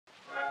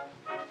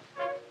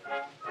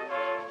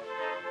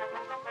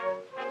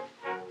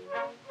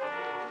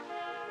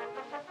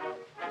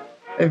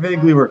I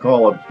vaguely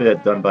recall a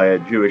bit done by a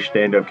Jewish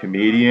stand-up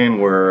comedian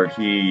where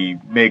he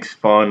makes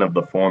fun of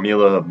the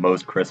formula of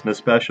most Christmas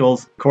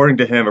specials. According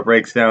to him, it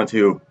breaks down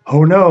to,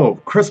 "Oh no,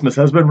 Christmas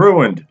has been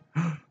ruined."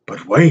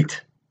 But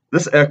wait!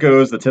 This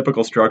echoes the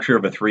typical structure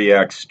of a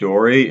three-act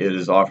story. It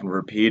is often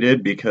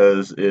repeated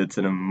because it's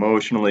an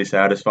emotionally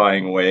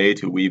satisfying way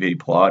to weave a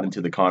plot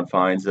into the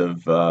confines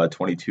of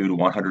 22 to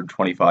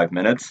 125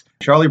 minutes.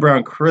 Charlie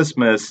Brown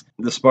Christmas,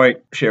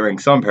 despite sharing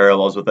some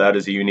parallels with that,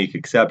 is a unique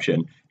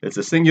exception. It's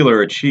a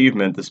singular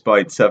achievement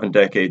despite 7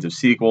 decades of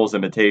sequels,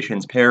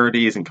 imitations,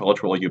 parodies, and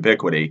cultural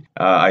ubiquity.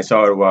 I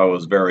saw it while I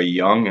was very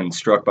young and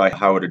struck by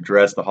how it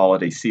addressed the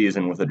holiday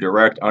season with a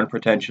direct,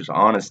 unpretentious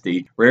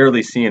honesty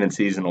rarely seen in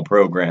seasonal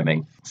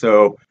programming.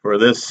 So, for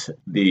this,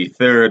 the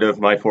third of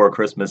my 4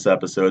 Christmas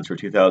episodes for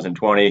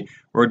 2020,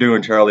 we're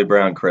doing Charlie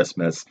Brown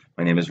Christmas.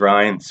 My name is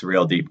Ryan,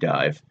 Surreal Deep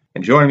Dive.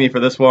 And joining me for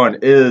this one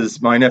is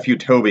my nephew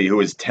Toby, who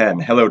is 10.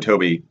 Hello,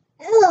 Toby.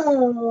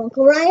 Hello,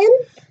 Uncle Ryan.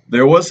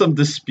 There was some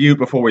dispute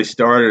before we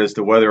started as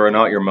to whether or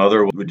not your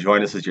mother would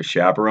join us as your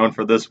chaperone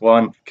for this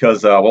one,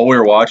 because while we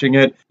were watching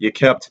it, you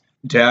kept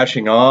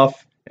dashing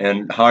off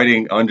and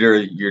hiding under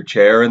your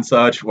chair and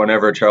such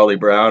whenever Charlie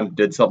Brown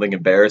did something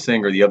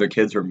embarrassing or the other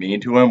kids were mean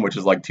to him, which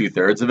is like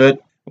 2/3 of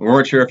it. We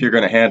weren't sure if you're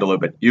going to handle it,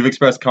 but you've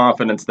expressed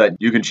confidence that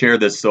you can share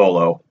this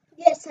solo.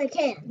 Yes, I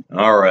can.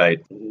 All right.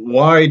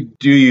 Why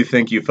do you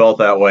think you felt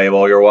that way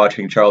while you were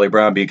watching Charlie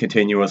Brown be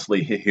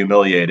continuously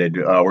humiliated?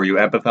 Were you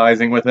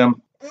empathizing with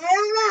him? I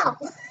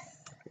don't know.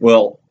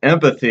 Well,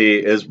 empathy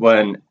is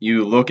when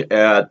you look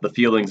at the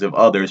feelings of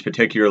others,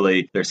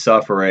 particularly their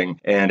suffering,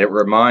 and it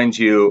reminds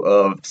you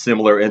of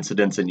similar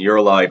incidents in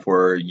your life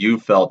where you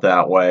felt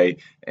that way,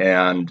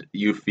 and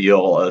you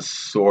feel a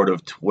sort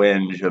of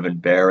twinge of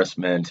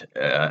embarrassment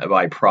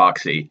by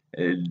proxy.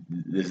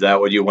 Is that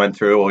what you went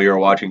through while you were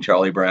watching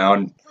Charlie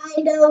Brown?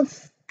 Kind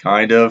of.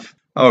 Kind of?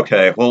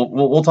 Okay, well,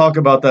 we'll talk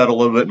about that a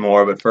little bit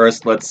more, but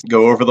first let's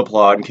go over the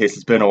plot in case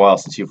it's been a while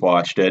since you've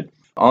watched it.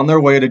 On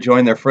their way to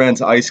join their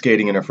friends ice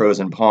skating in a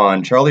frozen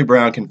pond, Charlie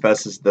Brown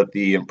confesses that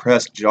the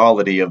impressed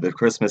jollity of the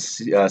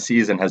Christmas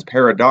season has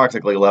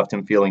paradoxically left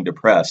him feeling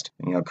depressed.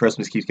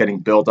 Christmas keeps getting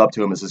built up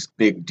to him as this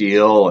big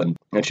deal, and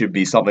it should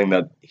be something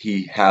that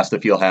he has to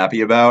feel happy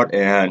about,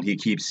 and he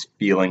keeps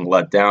feeling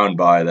let down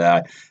by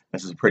that.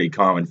 This is a pretty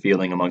common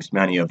feeling amongst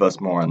many of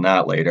us, more on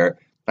that later.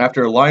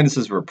 After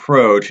Linus's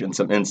reproach and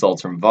some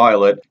insults from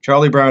Violet,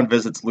 Charlie Brown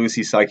visits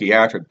Lucy's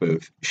psychiatric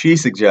booth. She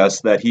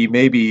suggests that he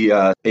may be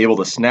able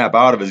to snap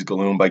out of his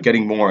gloom by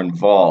getting more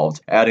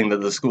involved, adding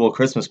that the school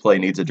Christmas play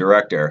needs a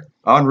director.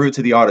 En route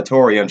to the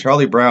auditorium,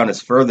 Charlie Brown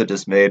is further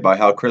dismayed by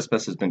how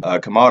Christmas has been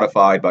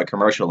commodified by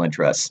commercial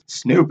interests.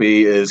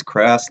 Snoopy is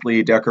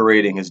crassly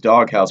decorating his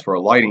doghouse for a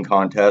lighting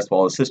contest,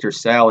 while his sister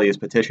Sally is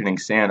petitioning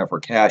Santa for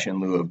cash in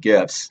lieu of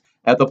gifts.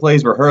 At the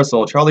play's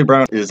rehearsal, Charlie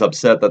Brown is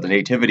upset that the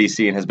nativity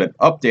scene has been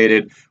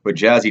updated with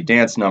jazzy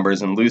dance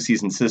numbers and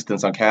Lucy's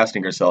insistence on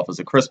casting herself as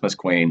a Christmas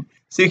queen.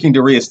 Seeking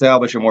to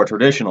reestablish a more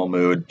traditional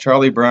mood,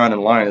 Charlie Brown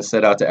and Linus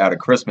set out to add a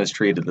Christmas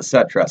tree to the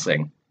set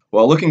dressing.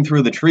 While looking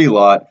through the tree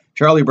lot,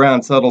 Charlie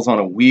Brown settles on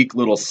a weak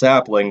little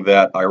sapling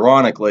that,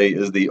 ironically,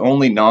 is the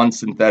only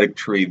non-synthetic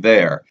tree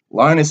there.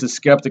 Linus is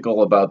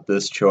skeptical about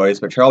this choice,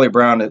 but Charlie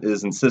Brown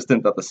is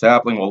insistent that the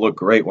sapling will look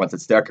great once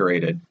it's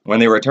decorated. When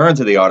they return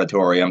to the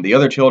auditorium, the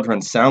other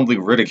children soundly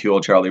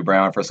ridicule Charlie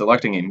Brown for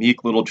selecting a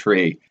meek little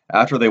tree.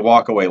 After they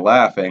walk away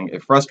laughing, a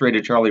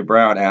frustrated Charlie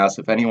Brown asks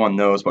if anyone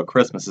knows what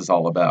Christmas is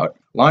all about.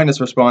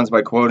 Linus responds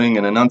by quoting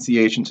an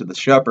annunciation to the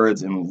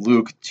shepherds in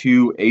Luke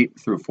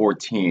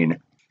 2:8-14.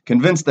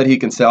 Convinced that he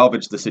can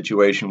salvage the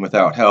situation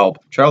without help,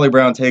 Charlie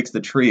Brown takes the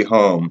tree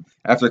home.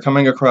 After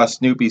coming across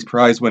Snoopy's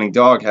prize-winning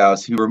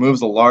doghouse, he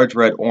removes a large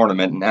red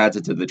ornament and adds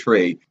it to the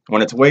tree.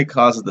 When its weight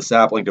causes the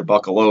sapling to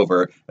buckle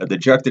over, a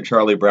dejected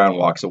Charlie Brown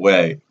walks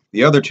away.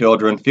 The other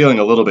children, feeling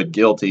a little bit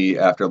guilty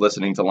after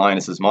listening to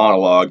Linus's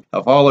monologue,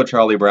 have followed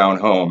Charlie Brown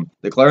home.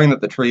 Declaring that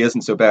the tree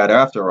isn't so bad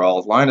after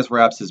all, Linus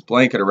wraps his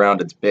blanket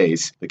around its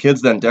base. The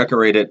kids then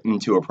decorate it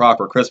into a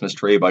proper Christmas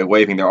tree by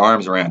waving their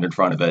arms around in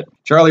front of it.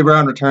 Charlie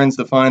Brown returns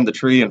to find the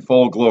tree in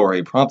full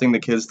glory, prompting the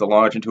kids to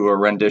launch into a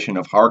rendition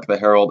of Hark the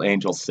Herald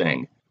Angels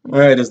Sing.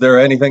 Alright, is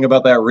there anything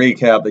about that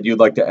recap that you'd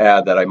like to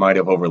add that I might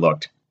have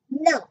overlooked?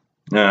 No.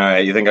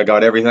 Alright, you think I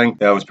got everything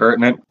that was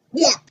pertinent?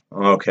 Yeah.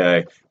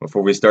 Okay,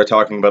 before we start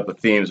talking about the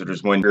themes, which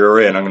is when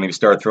you're in, I'm going to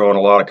start throwing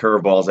a lot of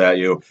curveballs at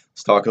you.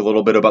 Let's talk a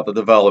little bit about the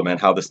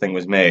development, how this thing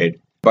was made.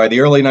 By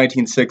the early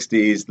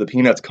 1960s, the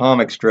Peanuts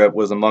comic strip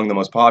was among the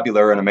most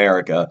popular in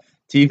America.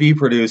 TV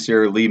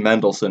producer Lee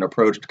Mendelson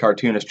approached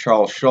cartoonist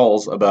Charles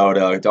Schulz about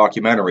a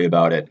documentary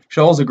about it.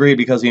 Schulz agreed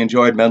because he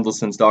enjoyed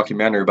Mendelssohn's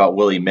documentary about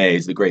Willie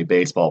Mays, the great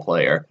baseball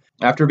player.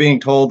 After being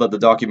told that the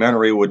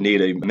documentary would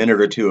need a minute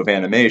or two of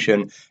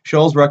animation,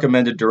 Scholes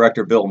recommended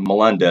director Bill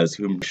Melendez,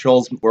 whom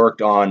Scholes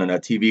worked on in a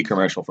TV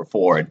commercial for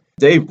Ford.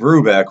 Dave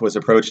Brubeck was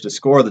approached to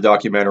score the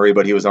documentary,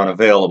 but he was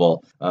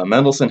unavailable.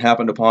 Mendelsohn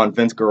happened upon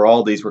Vince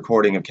Guaraldi's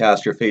recording of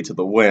Cast Your Fate to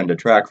the Wind, a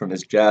track from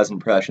his Jazz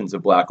Impressions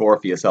of Black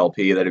Orpheus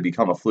LP that had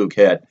become a fluke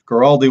hit.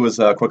 Guaraldi was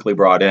quickly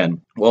brought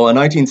in. Well, a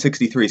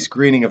 1963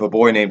 screening of A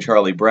Boy Named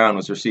Charlie Brown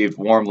was received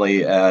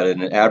warmly at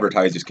an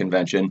advertisers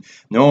convention.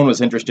 No one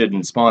was interested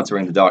in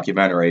sponsoring the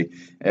documentary.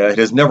 It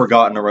has never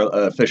gotten an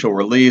official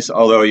release,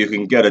 although you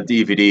can get a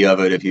DVD of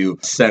it if you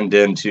send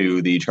in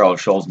to the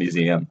Charles Schulz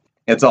Museum.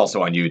 It's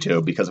also on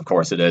YouTube, because of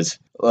course it is.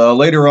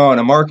 Later on,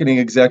 a marketing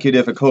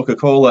executive at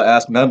Coca-Cola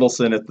asked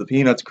Mendelsohn if the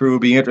Peanuts crew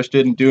would be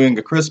interested in doing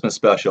a Christmas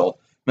special.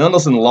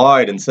 Mendelsohn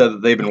lied and said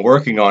that they've been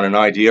working on an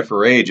idea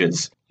for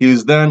ages. He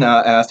was then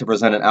asked to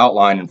present an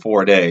outline in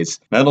 4 days.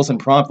 Mendelsohn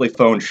promptly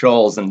phoned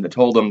Schulz and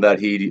told him that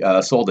he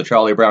sold a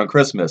Charlie Brown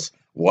Christmas.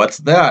 "What's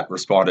that?"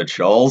 responded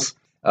Schulz.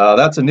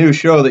 "That's a new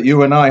show that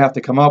you and I have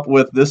to come up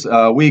with this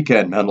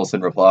weekend,"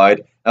 Mendelsohn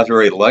replied.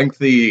 After a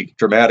lengthy,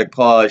 dramatic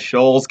pause,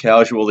 Schulz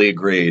casually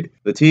agreed.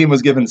 The team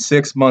was given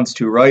 6 months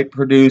to write,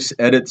 produce,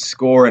 edit,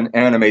 score, and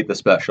animate the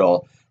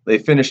special. They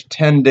finished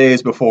 10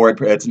 days before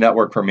its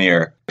network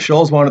premiere.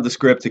 Schulz wanted the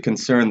script to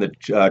concern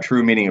the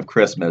true meaning of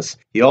Christmas.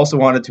 He also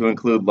wanted to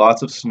include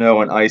lots of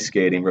snow and ice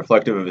skating,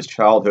 reflective of his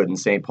childhood in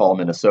St. Paul,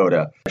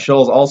 Minnesota.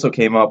 Schulz also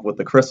came up with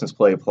the Christmas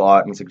play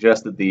plot and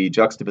suggested the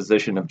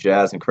juxtaposition of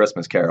jazz and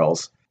Christmas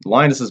carols.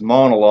 Linus's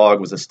monologue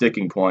was a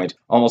sticking point.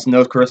 Almost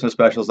no Christmas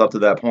specials up to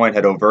that point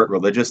had overt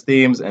religious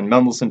themes, and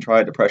Mendelsohn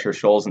tried to pressure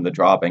Schulz into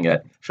dropping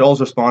it. Schulz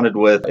responded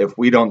with, "If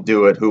we don't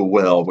do it, who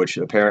will?" which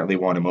apparently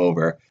won him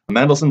over.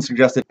 Mendelsohn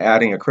suggested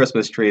adding a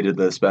Christmas tree to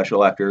the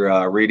special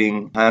after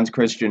reading Hans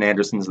Christian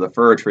Andersen's The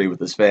Fir Tree with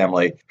his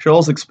family.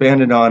 Schulz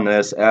expanded on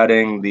this,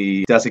 adding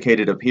the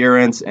desiccated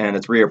appearance and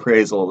its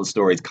reappraisal of the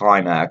story's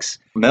climax.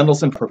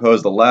 Mendelsohn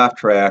proposed a laugh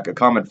track, a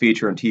common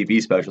feature in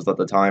TV specials at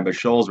the time, but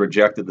Schulz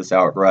rejected this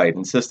outright,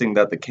 insisting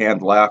that the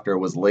canned laughter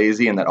was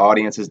lazy and that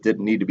audiences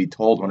didn't need to be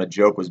told when a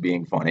joke was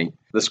being funny.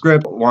 The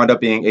script wound up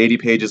being 80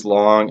 pages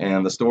long,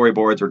 and the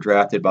storyboards were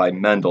drafted by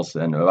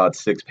Mendelsohn, about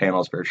 6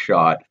 panels per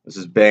shot. This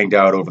is banged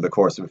out over the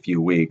course of a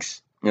few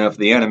weeks. For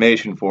the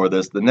animation for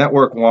this, the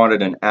network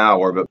wanted an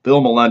hour, but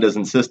Bill Melendez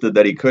insisted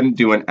that he couldn't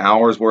do an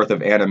hour's worth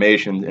of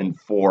animation in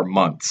 4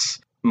 months.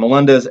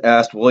 Melendez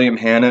asked William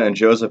Hanna and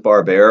Joseph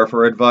Barbera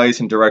for advice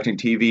in directing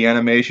TV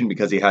animation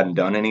because he hadn't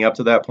done any up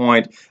to that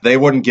point. They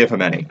wouldn't give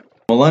him any.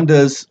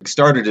 Melendez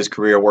started his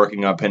career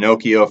working on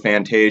Pinocchio,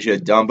 Fantasia,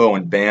 Dumbo,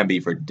 and Bambi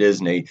for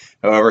Disney.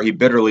 However, he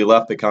bitterly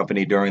left the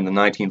company during the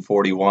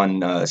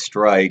 1941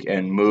 strike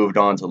and moved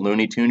on to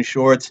Looney Tunes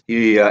shorts.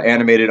 He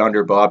animated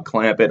under Bob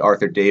Clampett,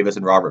 Arthur Davis,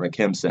 and Robert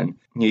McKimson.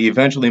 He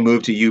eventually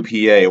moved to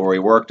UPA, where he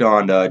worked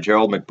on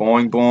Gerald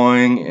McBoing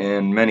Boing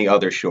and many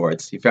other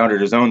shorts. He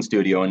founded his own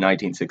studio in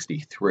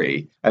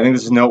 1963. I think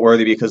this is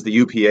noteworthy because the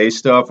UPA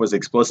stuff was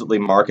explicitly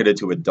marketed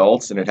to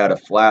adults, and it had a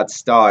flat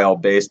style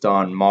based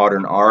on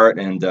modern art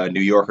and New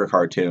Yorker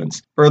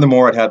cartoons.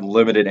 Furthermore, it had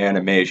limited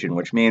animation,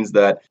 which means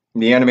that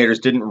the animators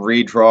didn't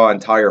redraw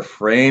entire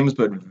frames,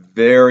 but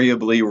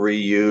variably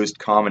reused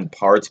common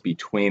parts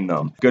between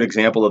them. A good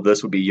example of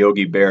this would be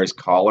Yogi Bear's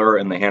collar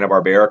in the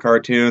Hanna-Barbera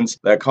cartoons.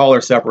 That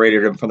collar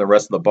separated him from the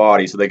rest of the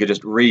body, so they could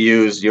just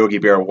reuse Yogi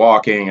Bear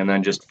walking and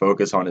then just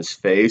focus on his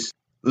face.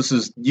 This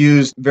is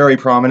used very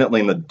prominently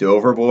in the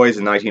Dover Boys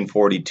in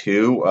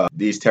 1942.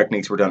 These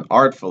techniques were done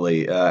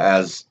artfully,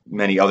 as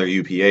many other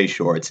UPA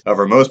shorts.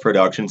 However, most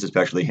productions,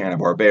 especially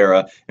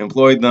Hanna-Barbera,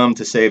 employed them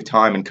to save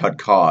time and cut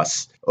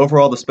costs.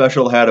 Overall, the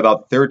special had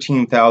about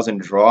 13,000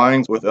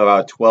 drawings with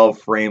about 12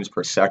 frames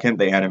per second.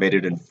 They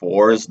animated in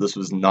 4s. This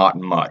was not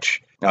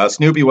much.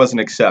 Snoopy was an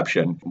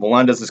exception.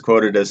 Melendez is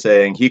quoted as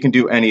saying, "He can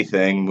do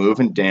anything, move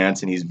and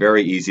dance, and he's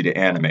very easy to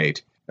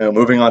animate."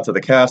 Moving on to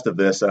the cast of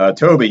this,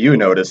 Toby, you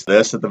noticed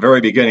this. At the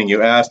very beginning,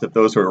 you asked if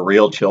those were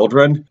real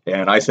children,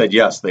 and I said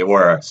yes, they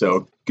were.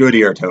 So good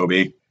ear,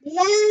 Toby.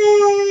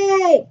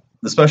 Yay!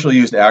 The special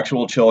used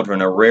actual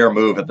children, a rare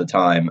move at the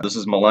time. This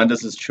is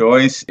Melendez's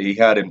choice. He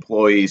had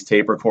employees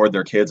tape record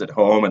their kids at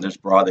home and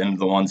just brought in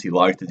the ones he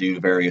liked to do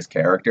various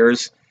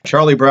characters.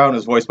 Charlie Brown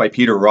was voiced by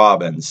Peter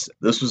Robbins.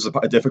 This was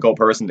a difficult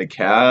person to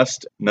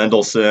cast.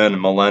 Mendelsohn,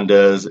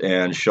 Melendez,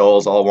 and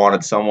Schulz all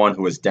wanted someone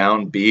who was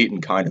downbeat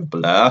and kind of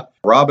blah.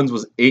 Robbins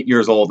was 8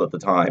 years old at the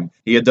time.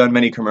 He had done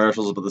many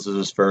commercials, but this was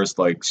his first,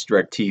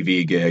 strict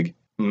TV gig.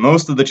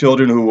 Most of the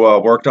children who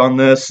worked on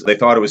this, they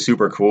thought it was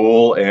super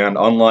cool, and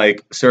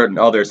unlike certain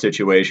other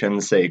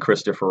situations, say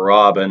Christopher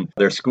Robin,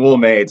 their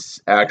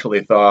schoolmates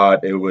actually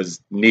thought it was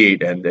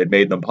neat and it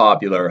made them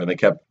popular, and they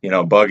kept,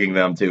 bugging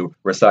them to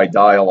recite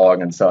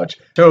dialogue and such.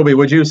 Toby,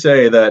 would you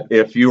say that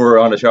if you were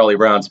on a Charlie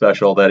Brown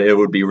special that it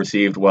would be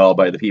received well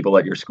by the people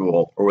at your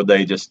school, or would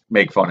they just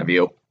make fun of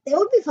you? They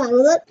would be fine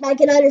with it. I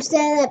can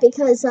understand that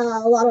because a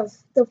lot of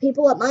the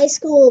people at my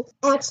school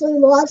actually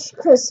watch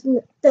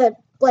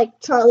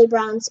Charlie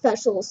Brown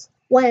specials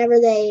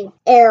whenever they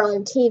air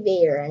on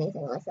TV or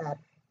anything like that.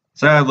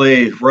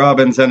 Sadly,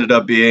 Robbins ended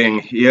up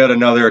being yet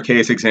another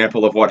case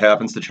example of what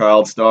happens to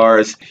child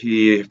stars.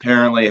 He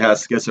apparently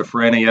has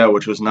schizophrenia,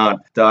 which was not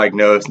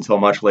diagnosed until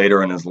much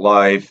later in his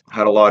life.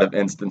 Had a lot of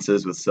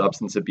instances with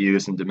substance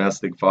abuse and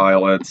domestic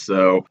violence,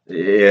 so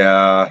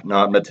yeah,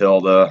 not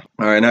Matilda.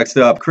 All right, next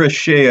up, Chris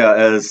Shea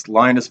as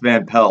Linus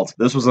Van Pelt.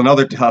 This was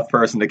another tough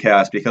person to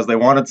cast because they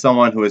wanted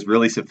someone who was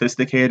really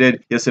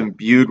sophisticated, yet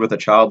imbued with a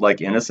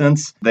childlike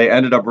innocence. They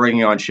ended up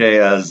bringing on Shea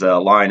as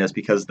Linus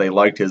because they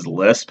liked his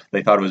lisp.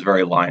 They thought it was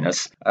very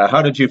Linus.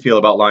 How did you feel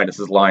about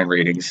Linus's line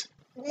readings?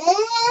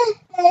 I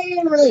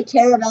didn't really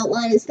care about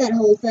Linus that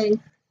whole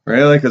thing.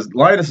 Really? Because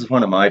Linus is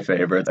one of my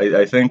favorites.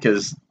 I think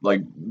his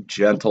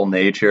gentle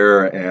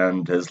nature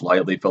and his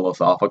lightly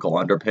philosophical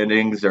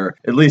underpinnings, or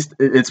at least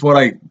it's what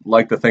I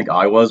like to think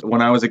I was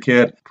when I was a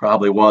kid.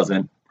 Probably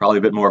wasn't. Probably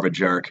a bit more of a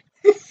jerk.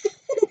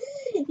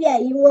 Yeah,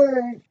 you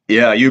were.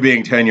 Yeah, you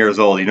being 10 years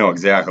old, you know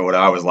exactly what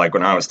I was like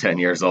when I was 10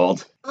 years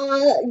old.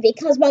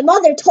 Because my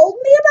mother told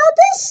me about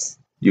this?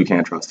 You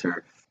can't trust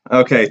her.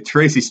 Okay,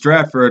 Tracy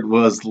Stratford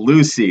was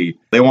Lucy.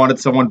 They wanted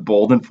someone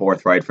bold and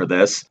forthright for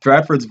this.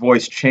 Stratford's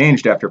voice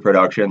changed after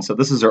production, so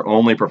this is her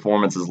only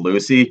performance as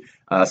Lucy.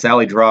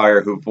 Sally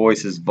Dreyer, who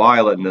voices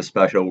Violet in this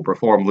special, will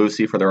perform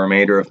Lucy for the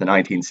remainder of the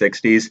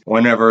 1960s.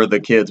 Whenever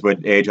the kids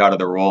would age out of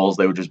their roles,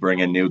 they would just bring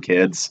in new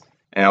kids.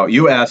 Now,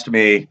 you asked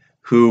me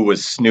who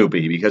was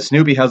Snoopy, because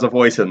Snoopy has a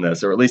voice in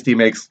this, or at least he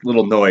makes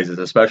little noises,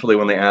 especially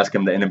when they ask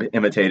him to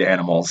imitate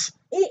animals.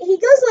 He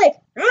goes like,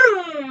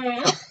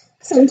 "Arr!"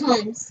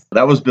 Sometimes.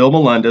 That was Bill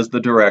Melendez, the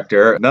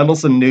director.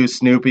 Mendelsohn knew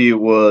Snoopy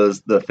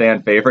was the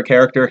fan favorite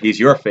character. He's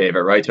your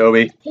favorite, right,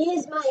 Toby? He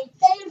is my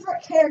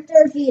favorite character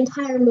of the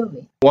entire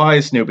movie. Why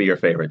is Snoopy your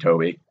favorite,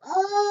 Toby?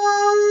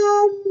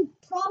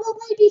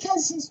 Probably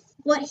because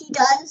what he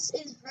does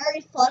is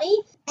very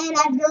funny, and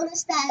I've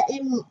noticed that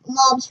in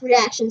Mob's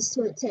reactions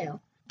to it too.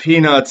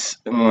 Peanuts,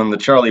 the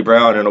Charlie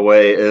Brown, in a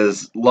way,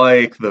 is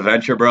like the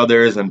Venture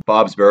Brothers and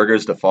Bob's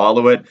Burgers to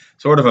follow it,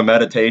 sort of a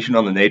meditation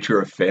on the nature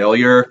of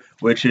failure,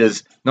 which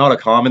is not a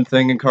common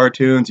thing in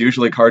cartoons.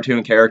 Usually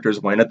cartoon characters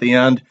win at the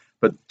end,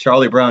 but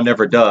Charlie Brown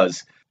never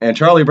does. And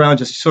Charlie Brown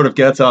just sort of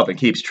gets up and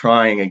keeps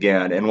trying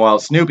again. And while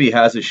Snoopy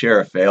has his share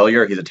of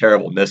failure, he's a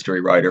terrible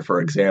mystery writer,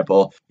 for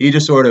example, he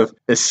just sort of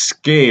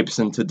escapes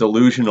into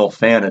delusional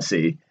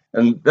fantasy.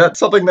 And that's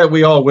something that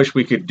we all wish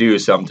we could do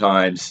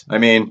sometimes. I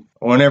mean,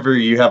 whenever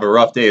you have a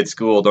rough day at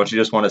school, don't you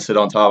just want to sit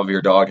on top of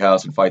your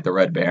doghouse and fight the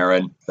Red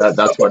Baron?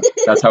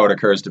 That's how it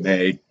occurs to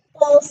me.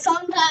 Well,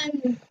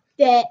 sometimes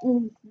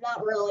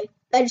not really.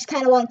 I just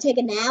kind of want to take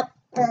a nap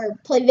or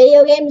play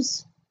video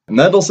games.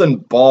 Mendelsohn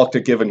balked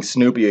at giving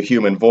Snoopy a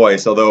human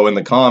voice, although in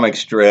the comic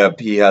strip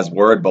he has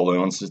word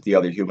balloons, just the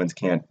other humans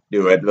can't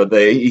do it. But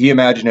he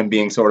imagined him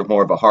being sort of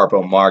more of a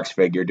Harpo Marx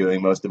figure,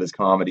 doing most of his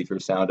comedy through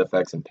sound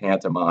effects and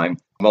pantomime.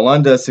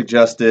 Melendez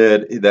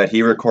suggested that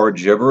he record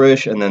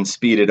gibberish and then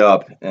speed it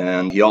up,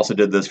 and he also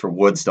did this for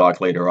Woodstock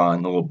later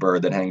on, the little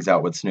bird that hangs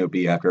out with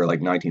Snoopy after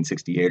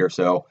 1968 or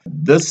so.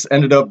 This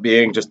ended up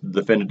being just the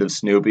definitive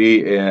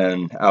Snoopy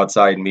in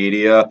outside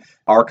media.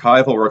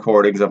 Archival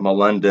recordings of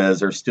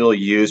Melendez are still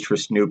used for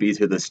Snoopy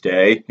to this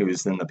day. He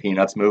was in the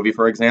Peanuts movie,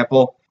 for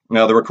example.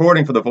 Now, the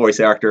recording for the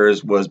voice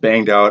actors was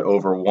banged out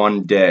over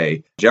one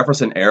day.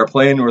 Jefferson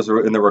Airplane was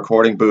in the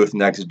recording booth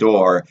next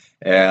door,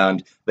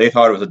 and they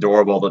thought it was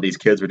adorable that these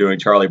kids were doing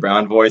Charlie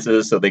Brown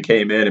voices, so they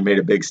came in and made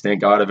a big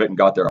stink out of it and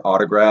got their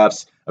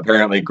autographs.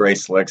 Apparently,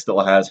 Grace Slick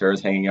still has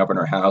hers hanging up in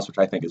her house, which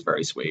I think is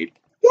very sweet.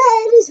 Yeah,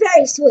 it is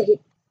very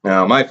sweet.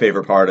 Now, my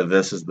favorite part of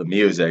this is the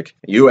music.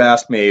 You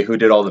asked me who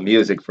did all the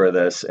music for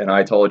this, and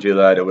I told you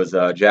that it was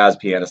a jazz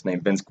pianist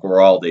named Vince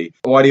Guaraldi.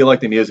 Why do you like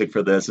the music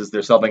for this? Is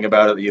there something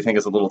about it that you think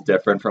is a little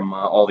different from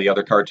all the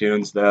other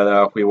cartoons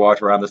that we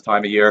watch around this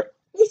time of year?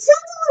 It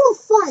sounds a little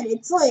fun.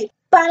 It's like,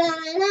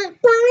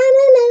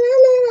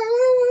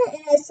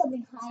 it has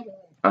something high to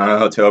it. I don't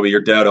know, Toby,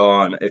 you're dead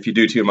on. If you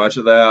do too much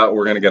of that,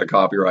 we're going to get a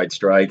copyright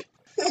strike.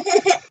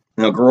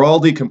 Now,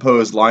 Guaraldi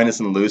composed Linus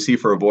and Lucy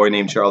for A Boy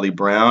Named Charlie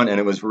Brown, and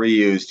it was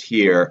reused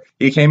here.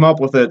 He came up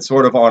with it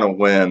sort of on a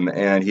whim,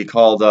 and he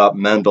called up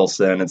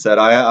Mendelsohn and said,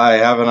 I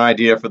have an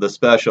idea for the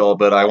special,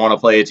 but I want to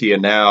play it to you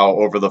now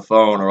over the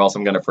phone, or else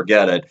I'm going to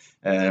forget it.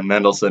 And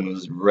Mendelsohn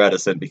was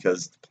reticent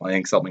because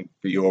playing something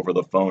for you over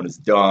the phone is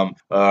dumb.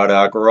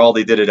 But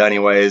Guaraldi did it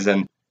anyways,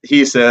 and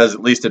he says,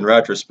 at least in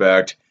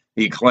retrospect,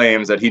 he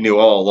claims that he knew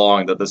all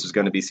along that this was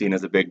going to be seen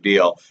as a big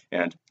deal.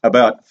 And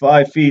about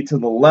 5 feet to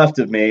the left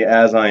of me,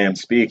 as I am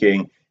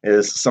speaking,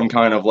 is some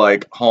kind of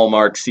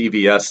Hallmark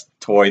CVS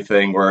toy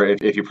thing where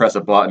if you press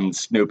a button,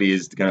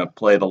 Snoopy's going to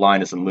play the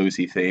Linus and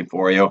Lucy theme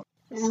for you.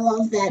 I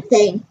love that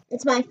thing.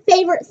 It's my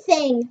favorite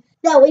thing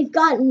that we've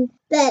gotten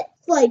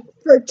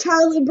for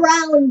Charlie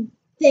Brown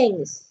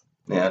things.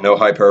 Yeah, no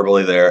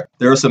hyperbole there.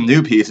 There are some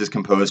new pieces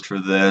composed for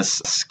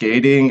this.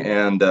 Skating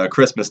and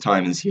Christmas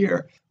Time is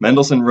Here.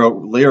 Mendelsohn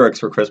wrote lyrics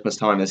for Christmas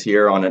Time is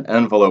Here on an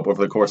envelope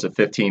over the course of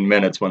 15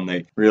 minutes when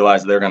they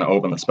realized they're going to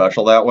open the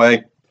special that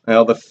way.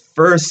 Now, the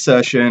first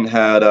session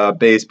had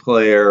bass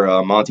player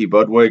Monty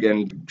Budwig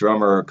and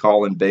drummer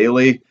Colin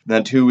Bailey.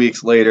 Then 2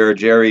 weeks later,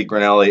 Jerry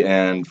Granelli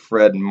and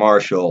Fred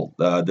Marshall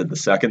did the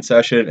second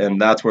session,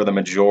 and that's where the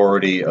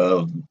majority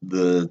of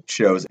the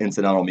show's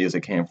incidental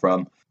music came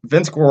from.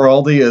 Vince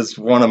Guaraldi is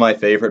one of my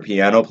favorite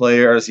piano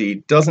players. He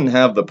doesn't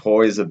have the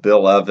poise of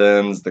Bill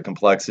Evans, the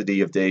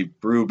complexity of Dave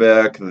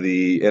Brubeck,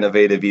 the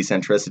innovative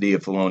eccentricity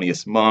of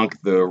Thelonious Monk,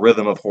 the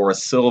rhythm of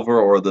Horace Silver,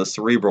 or the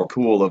cerebral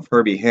cool of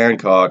Herbie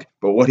Hancock.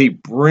 But what he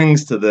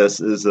brings to this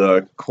is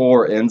a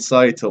core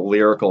insight to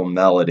lyrical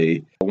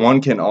melody.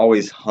 One can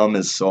always hum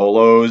his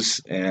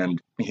solos,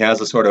 and he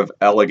has a sort of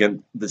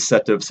elegant,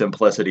 deceptive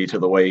simplicity to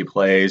the way he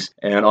plays,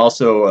 and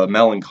also a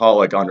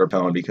melancholic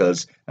undertone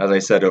because, as I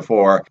said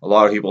before, a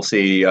lot of people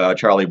see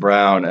Charlie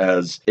Brown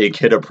as a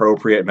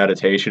kid-appropriate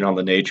meditation on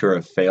the nature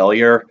of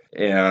failure,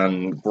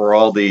 and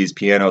Guaraldi's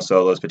piano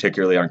solos,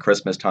 particularly on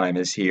Christmas Time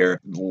is Here,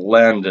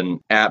 lend an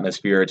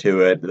atmosphere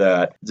to it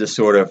that just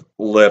sort of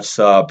lifts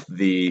up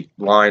the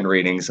line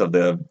readings of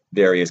the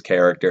various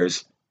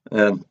characters.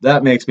 And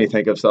that makes me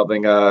think of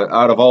something.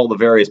 Out of all the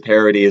various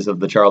parodies of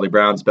the Charlie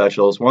Brown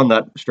specials, one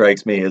that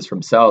strikes me is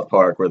from South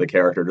Park, where the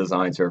character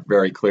designs are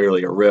very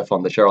clearly a riff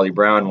on the Charlie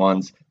Brown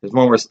ones. There's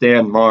one where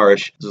Stan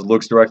Marsh just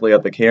looks directly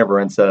at the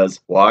camera and says,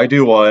 "Why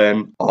do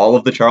in all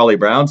of the Charlie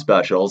Brown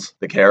specials,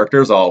 the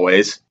characters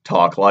always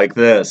talk like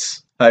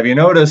this?" Have you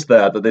noticed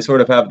that they sort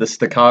of have this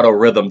staccato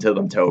rhythm to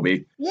them,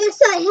 Toby? Yes,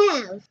 I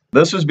have.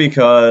 This was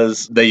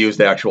because they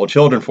used actual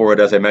children for it,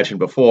 as I mentioned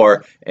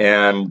before,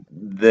 and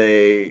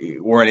they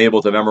weren't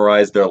able to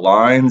memorize their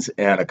lines,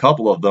 and a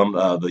couple of them,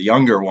 the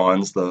younger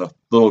ones, the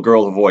little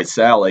girl who voiced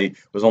Sally,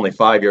 was only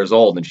 5 years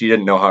old, and she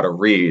didn't know how to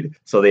read,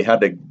 so they had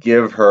to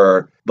give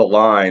her the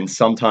lines,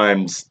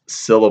 sometimes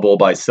syllable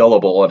by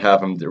syllable, and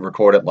have them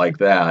record it like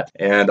that.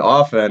 And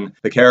often,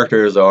 the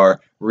characters are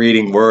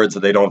reading words that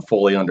they don't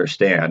fully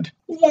understand.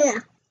 Yeah.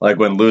 Like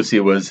when Lucy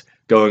was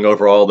going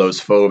over all those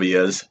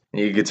phobias,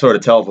 you could sort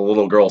of tell the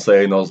little girl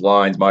saying those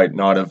lines might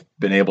not have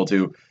been able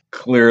to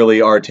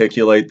clearly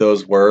articulate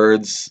those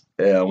words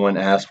when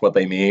asked what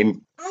they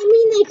mean. I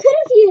mean, they could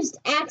have used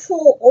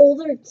actual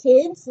older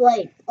kids,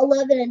 like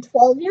 11 and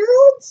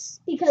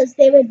 12-year-olds, because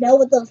they would know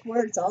what those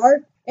words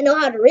are and know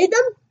how to read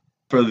them.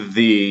 For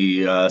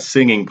the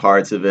singing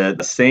parts of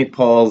it, St.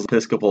 Paul's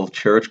Episcopal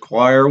Church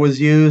Choir was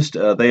used.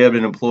 They had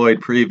been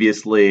employed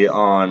previously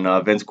on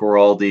Vince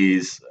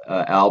Guaraldi's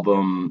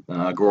album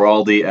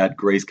Guaraldi at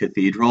Grace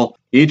Cathedral.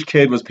 Each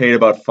kid was paid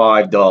about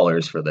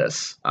 $5 for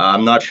this.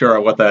 I'm not sure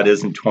what that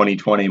is in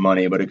 2020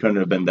 money, but it couldn't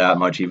have been that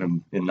much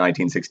even in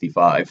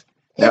 1965.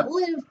 It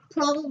would have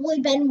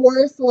probably been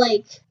worth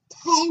like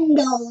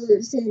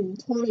 $10 in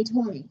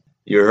 2020.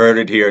 You heard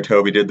it here.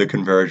 Toby did the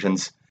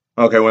conversions.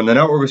 Okay, when the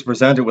network was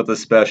presented with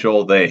this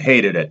special, they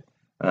hated it.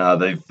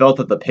 They felt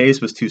that the pace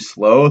was too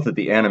slow, that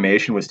the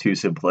animation was too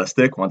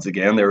simplistic. Once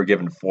again, they were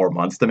given 4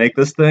 months to make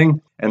this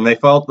thing, and they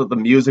felt that the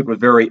music was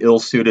very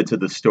ill-suited to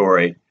the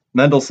story.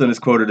 Mendelsohn is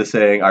quoted as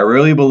saying, "I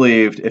really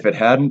believed if it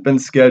hadn't been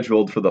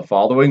scheduled for the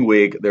following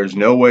week, there's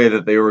no way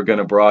that they were going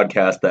to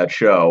broadcast that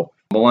show."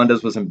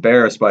 Melendez was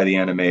embarrassed by the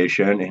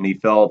animation, and he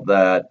felt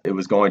that it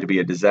was going to be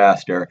a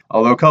disaster.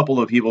 Although a couple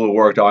of people who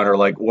worked on it are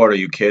like, "What, are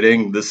you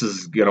kidding? This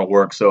is going to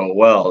work so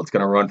well. It's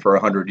going to run for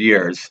 100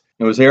 years.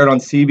 It was aired on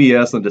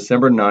CBS on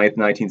December 9th,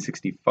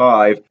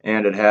 1965,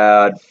 and it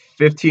had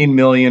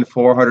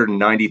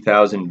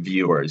 15,490,000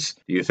 viewers.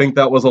 Do you think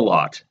that was a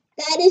lot?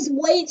 That is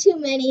way too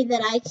many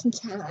that I can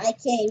count. I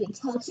can't even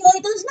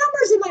calculate those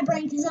numbers in my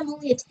brain because I'm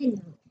only a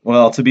 10-year-old.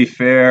 Well, to be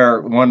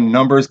fair, when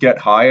numbers get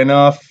high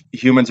enough,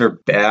 humans are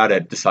bad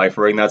at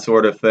deciphering that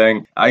sort of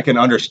thing. I can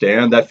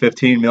understand that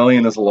 15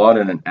 million is a lot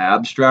in an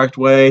abstract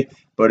way,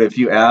 but if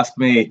you ask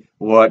me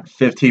what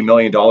 $15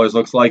 million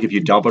looks like if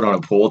you dump it on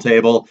a pool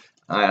table,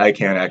 I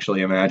can't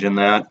actually imagine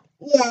that.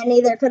 Yeah,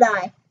 neither could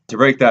I. To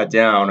break that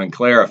down and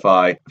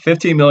clarify,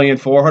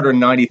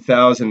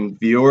 15,490,000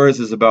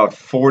 viewers is about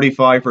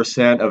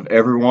 45% of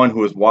everyone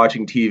who was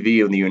watching TV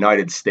in the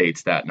United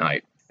States that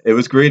night. It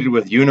was greeted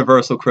with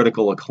universal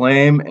critical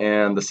acclaim,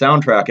 and the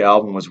soundtrack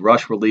album was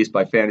rush-released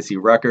by Fantasy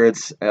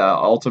Records,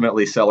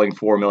 ultimately selling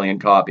 4 million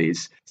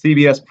copies.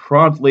 CBS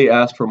promptly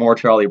asked for more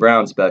Charlie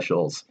Brown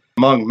specials.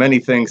 Among many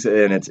things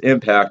in its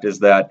impact is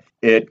that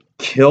it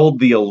killed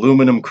the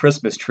aluminum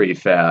Christmas tree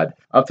fad.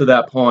 Up to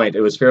that point,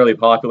 it was fairly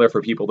popular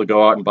for people to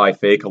go out and buy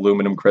fake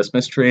aluminum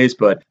Christmas trees,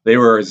 but they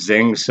were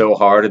zinged so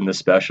hard in the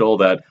special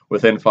that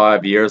within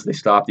 5 years, they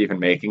stopped even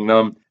making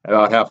them.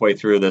 About halfway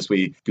through this,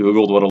 we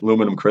Googled what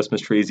aluminum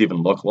Christmas trees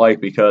even look like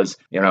because,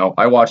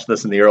 I watched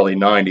this in the early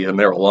 90s and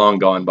they were long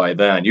gone by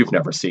then. You've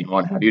never seen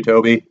one, have you,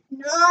 Toby?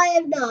 No, I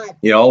have not.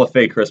 All the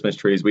fake Christmas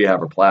trees we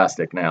have are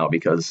plastic now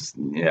because,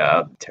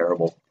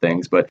 terrible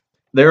things. But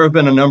There have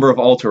been a number of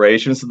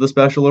alterations to the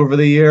special over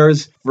the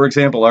years. For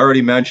example, I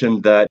already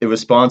mentioned that it was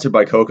sponsored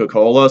by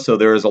Coca-Cola, so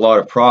there is a lot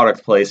of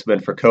product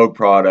placement for Coke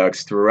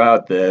products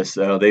throughout this.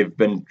 They've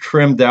been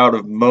trimmed out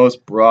of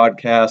most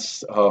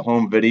broadcasts,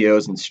 home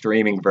videos, and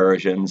streaming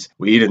versions.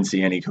 We didn't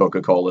see any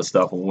Coca-Cola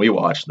stuff when we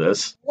watched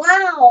this.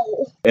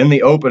 Wow. In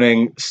the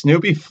opening,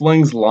 Snoopy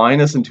flings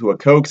Linus into a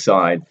Coke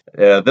sign.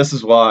 This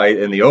is why,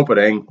 in the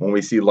opening, when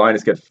we see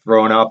Linus get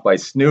thrown off by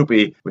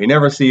Snoopy, we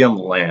never see him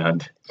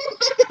land.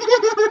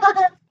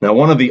 Now,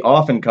 one of the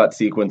often cut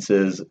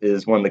sequences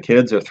is when the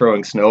kids are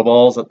throwing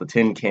snowballs at the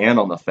tin can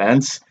on the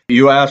fence.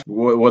 You asked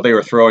what they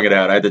were throwing it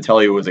at. I had to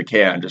tell you it was a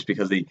can just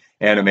because the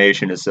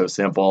animation is so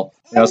simple.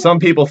 Now, some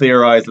people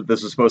theorize that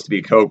this was supposed to be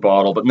a Coke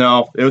bottle, but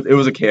no, it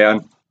was a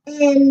can.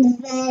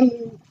 And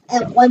then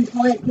at one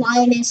point,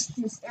 Linus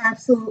just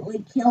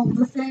absolutely killed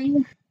the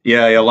thing.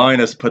 Yeah,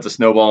 Linus puts a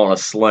snowball in a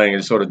sling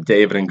and sort of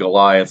David and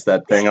Goliaths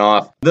that thing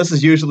off. This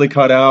is usually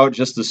cut out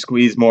just to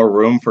squeeze more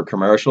room for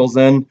commercials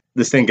in.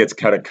 This thing gets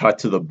kind of cut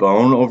to the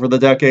bone over the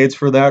decades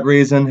for that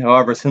reason.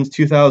 However, since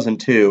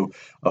 2002,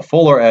 a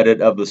fuller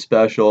edit of the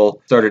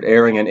special started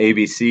airing on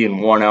ABC in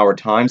 1-hour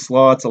time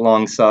slots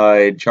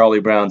alongside Charlie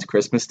Brown's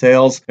Christmas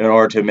Tales in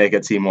order to make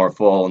it seem more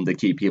full and to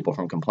keep people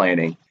from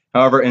complaining.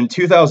 However, in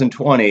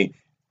 2020,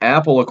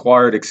 Apple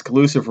acquired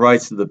exclusive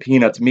rights to the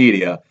Peanuts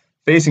media.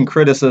 Facing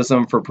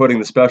criticism for putting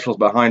the specials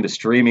behind a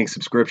streaming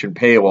subscription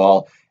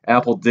paywall,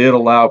 Apple did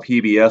allow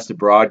PBS to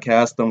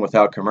broadcast them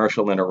without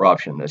commercial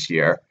interruption this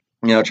year.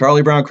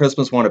 Charlie Brown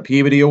Christmas won a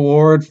Peabody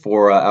Award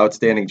for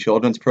Outstanding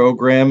Children's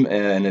Program,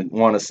 and it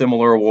won a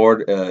similar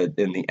award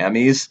in the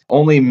Emmys.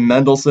 Only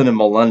Mendelsohn and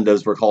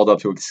Melendez were called up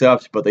to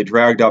accept, but they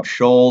dragged up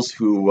Scholes,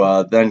 who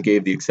then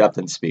gave the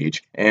acceptance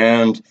speech.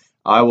 And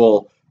I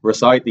will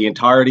recite the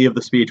entirety of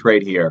the speech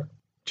right here.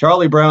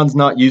 Charlie Brown's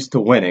not used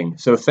to winning,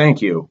 so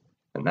thank you.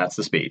 And that's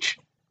the speech.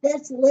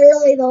 That's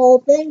literally the whole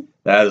thing?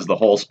 That is the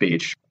whole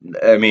speech.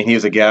 I mean,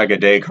 he's a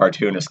gag-a-day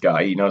cartoonist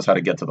guy. He knows how to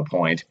get to the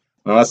point.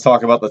 Now let's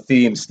talk about the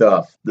theme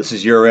stuff. This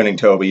is your inning,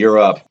 Toby. You're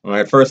up. All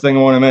right, first thing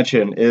I want to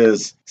mention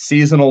is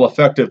seasonal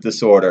affective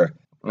disorder.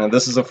 And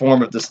this is a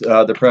form of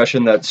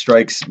depression that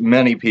strikes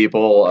many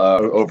people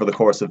over the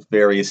course of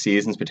various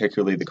seasons,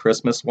 particularly the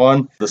Christmas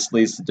one. This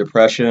leads to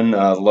depression,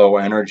 low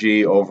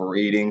energy,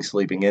 overeating,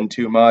 sleeping in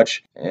too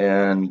much,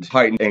 and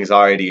heightened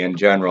anxiety in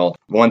general.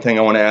 One thing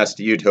I want to ask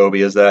you,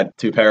 Toby, is that,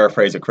 to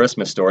paraphrase A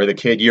Christmas Story, the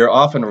kid year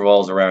often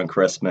revolves around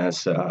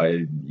Christmas.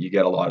 You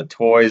get a lot of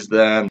toys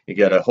then. You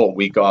get a whole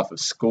week off of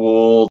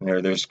school.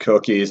 There's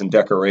cookies and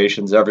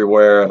decorations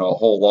everywhere, and a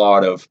whole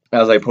lot of,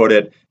 as I put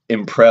it,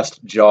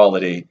 impressed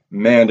jollity,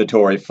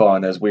 mandatory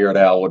fun, as Weird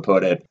Al would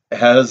put it.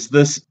 Has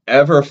this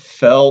ever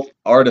felt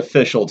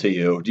artificial to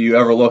you? Do you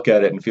ever look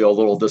at it and feel a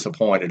little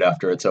disappointed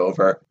after it's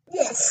over?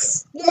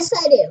 Yes. Yes,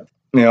 I do.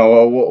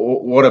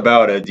 What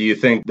about it? Do you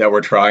think that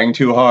we're trying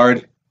too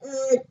hard?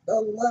 A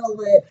little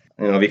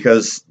bit.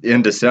 Because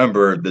in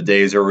December, the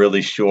days are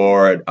really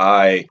short.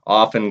 I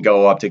often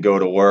go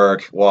to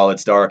work while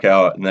it's dark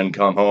out and then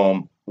come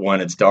home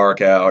when it's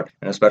dark out,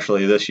 and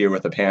especially this year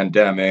with the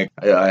pandemic,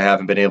 I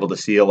haven't been able to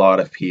see a lot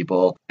of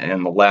people,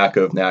 and the lack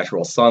of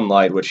natural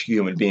sunlight, which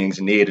human beings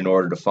need in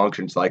order to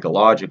function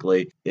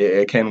psychologically,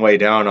 it can weigh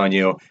down on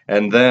you.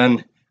 And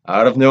then,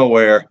 out of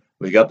nowhere,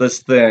 we got this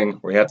thing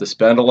where you have to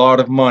spend a lot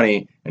of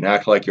money and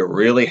act like you're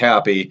really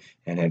happy,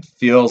 and it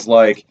feels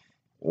like,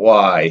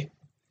 why?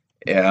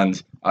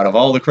 And out of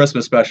all the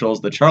Christmas specials,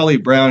 the Charlie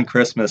Brown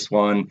Christmas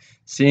one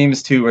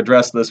seems to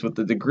address this with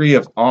the degree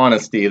of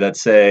honesty that,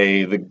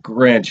 say, the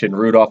Grinch and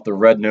Rudolph the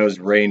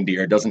Red-Nosed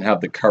Reindeer doesn't have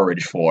the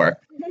courage for.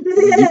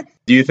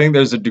 Do you think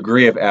there's a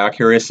degree of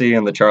accuracy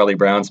in the Charlie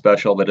Brown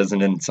special that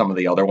isn't in some of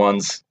the other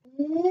ones?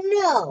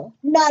 No,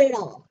 not at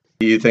all.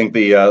 Do you think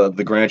the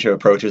Grinch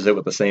approaches it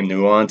with the same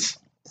nuance?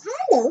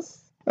 Kind of.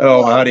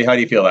 Oh, how do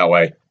you feel that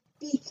way?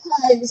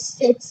 Because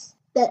it's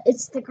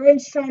the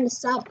Grinch trying to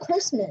stop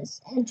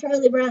Christmas, and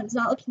Charlie Brown's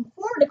not looking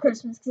forward to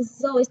Christmas because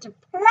he's always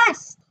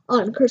depressed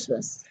on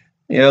Christmas.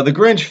 Yeah, the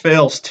Grinch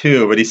fails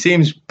too, but he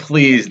seems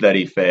pleased that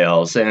he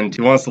fails, and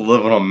he wants to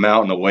live on a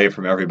mountain away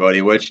from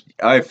everybody, which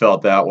I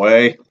felt that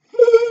way.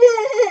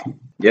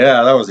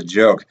 Yeah, that was a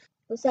joke.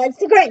 Besides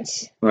the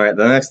Grinch. All right,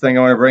 the next thing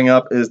I want to bring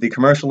up is the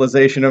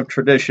commercialization of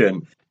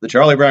tradition. The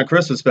Charlie Brown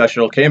Christmas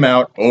special came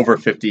out over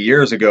 50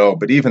 years ago,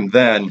 but even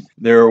then,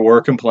 there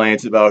were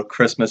complaints about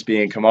Christmas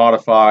being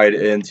commodified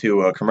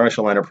into a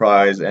commercial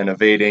enterprise and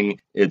evading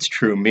its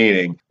true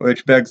meaning,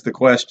 which begs the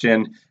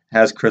question,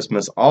 has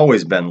Christmas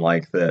always been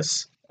like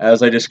this?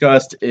 As I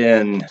discussed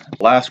in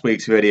last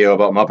week's video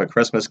about Muppet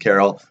Christmas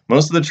Carol,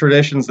 most of the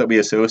traditions that we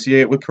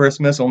associate with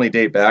Christmas only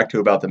date back to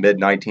about the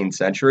mid-19th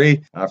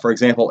century. For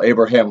example,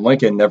 Abraham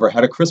Lincoln never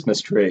had a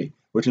Christmas tree,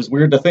 which is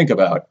weird to think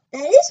about. That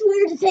is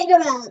weird to think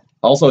about.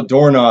 Also,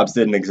 doorknobs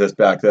didn't exist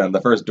back then.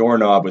 The first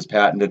doorknob was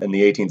patented in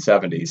the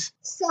 1870s.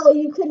 So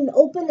you couldn't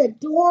open a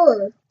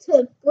door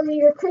to bring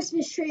your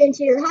Christmas tree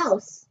into your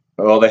house.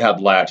 Well, they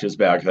had latches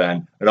back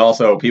then. And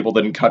also, people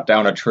didn't cut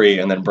down a tree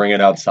and then bring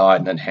it outside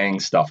and then hang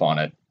stuff on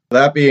it.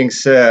 That being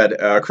said,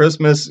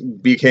 Christmas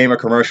became a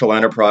commercial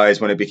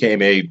enterprise when it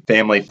became a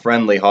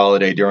family-friendly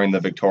holiday during the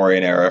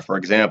Victorian era. For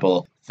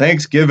example,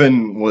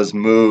 Thanksgiving was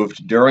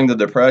moved during the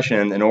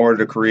Depression in order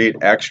to create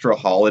extra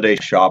holiday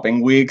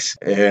shopping weeks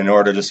in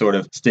order to sort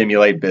of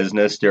stimulate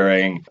business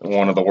during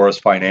one of the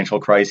worst financial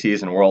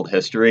crises in world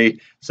history.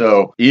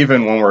 So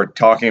even when we're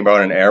talking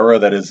about an era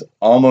that is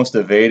almost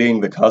evading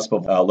the cusp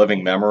of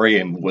living memory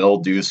and will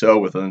do so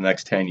within the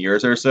next 10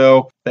 years or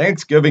so,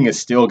 Thanksgiving is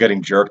still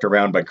getting jerked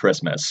around by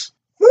Christmas.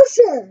 For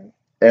sure.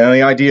 And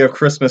the idea of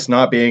Christmas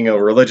not being a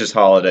religious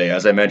holiday,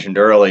 as I mentioned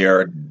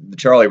earlier, the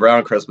Charlie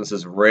Brown Christmas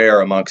is rare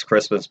amongst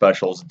Christmas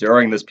specials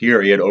during this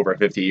period over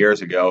 50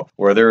 years ago,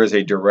 where there is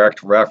a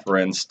direct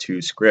reference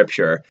to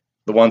Scripture.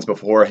 The ones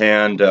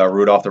beforehand,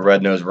 Rudolph the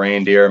Red-Nosed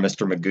Reindeer,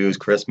 Mr. Magoo's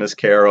Christmas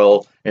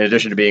Carol, in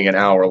addition to being an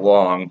hour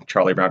long,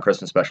 Charlie Brown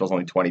Christmas special is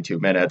only 22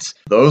 minutes.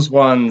 Those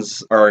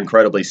ones are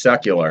incredibly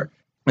secular.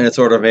 And it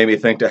sort of made me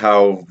think to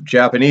how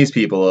Japanese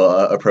people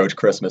approach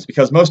Christmas,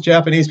 because most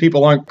Japanese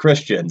people aren't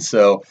Christians,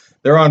 so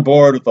they're on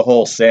board with the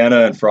whole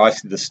Santa and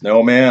Frosty the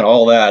Snowman,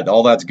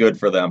 all that's good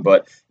for them,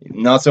 but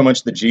not so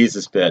much the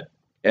Jesus bit.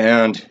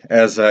 And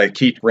as I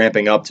keep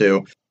ramping up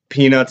to,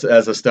 Peanuts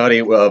as a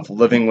study of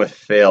living with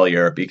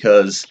failure,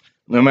 because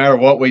no matter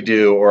what we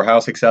do or how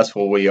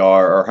successful we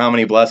are or how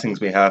many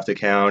blessings we have to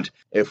count,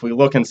 if we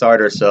look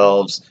inside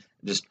ourselves,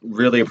 just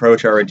really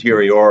approach our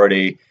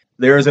interiority,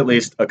 there's at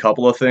least a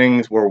couple of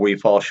things where we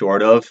fall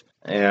short of,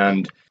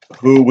 and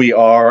who we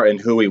are and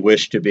who we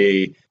wish to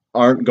be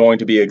aren't going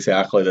to be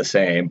exactly the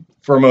same.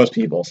 For most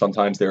people,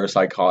 sometimes they're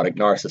psychotic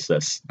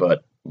narcissists,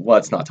 but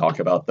let's not talk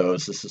about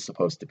those. This is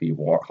supposed to be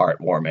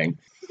heartwarming.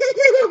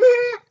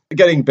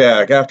 Getting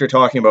back, after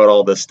talking about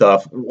all this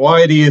stuff,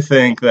 why do you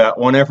think that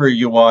whenever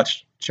you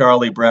watch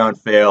Charlie Brown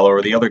fail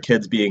or the other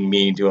kids being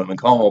mean to him and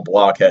call him a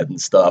blockhead and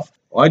stuff,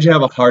 why'd you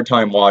have a hard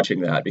time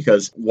watching that?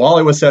 Because while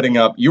I was setting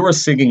up, you were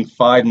singing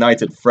Five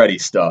Nights at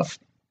Freddy's stuff,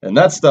 and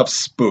that stuff's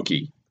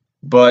spooky.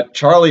 But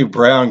Charlie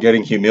Brown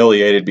getting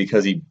humiliated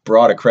because he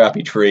brought a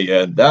crappy tree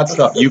in, that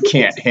stuff you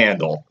can't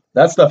handle.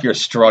 That stuff you're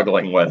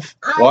struggling with.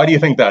 Why do you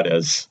think that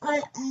is?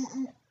 I've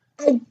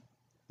got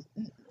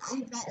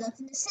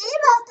nothing to say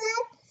about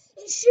that.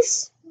 It's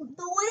just the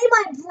way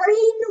my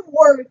brain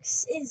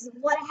works is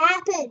what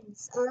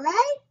happens,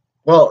 alright?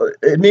 Well,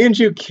 it means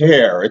you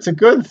care. It's a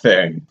good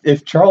thing.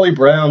 If Charlie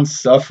Brown's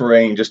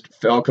suffering just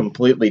fell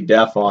completely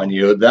deaf on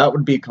you, that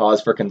would be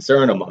cause for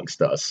concern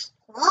amongst us.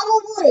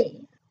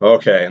 Probably.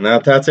 Okay, and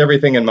that's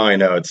everything in my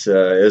notes.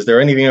 Is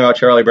there anything about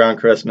Charlie Brown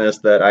Christmas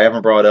that I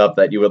haven't brought up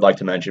that you would like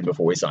to mention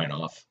before we sign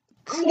off?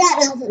 I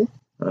got nothing.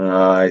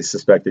 I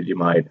suspected you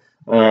might.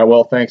 All right,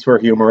 well, thanks for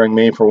humoring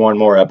me for one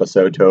more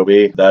episode,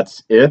 Toby.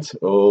 That's it.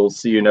 We'll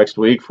see you next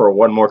week for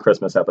one more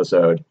Christmas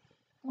episode.